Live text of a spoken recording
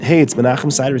Hey, it's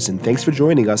Menachem Siderson. Thanks for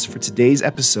joining us for today's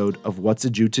episode of What's a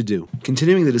Jew to Do?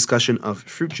 Continuing the discussion of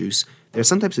fruit juice, there are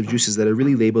some types of juices that are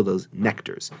really labeled as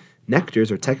nectars.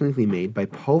 Nectars are technically made by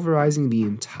pulverizing the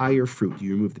entire fruit.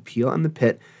 You remove the peel and the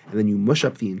pit, and then you mush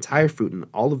up the entire fruit, and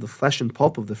all of the flesh and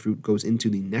pulp of the fruit goes into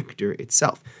the nectar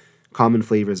itself. Common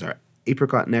flavors are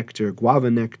apricot nectar,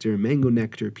 guava nectar, mango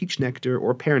nectar, peach nectar,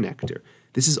 or pear nectar.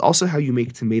 This is also how you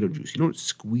make tomato juice. You don't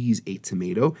squeeze a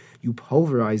tomato, you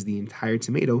pulverize the entire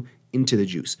tomato into the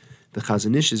juice. The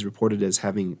Chazon Ish is reported as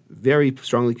having very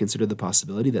strongly considered the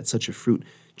possibility that such a fruit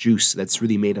juice that's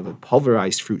really made of a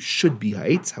pulverized fruit should be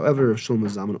ha'etz. However, Rav Shlomo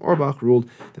Zalman Auerbach ruled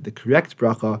that the correct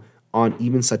bracha on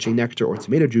even such a nectar or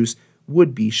tomato juice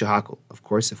would be shahakol. Of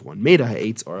course, if one made a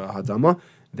ha'etz or a hadama,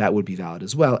 that would be valid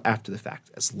as well after the fact,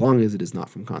 as long as it is not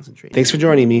from concentrate. Thanks for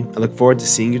joining me. I look forward to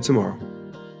seeing you tomorrow.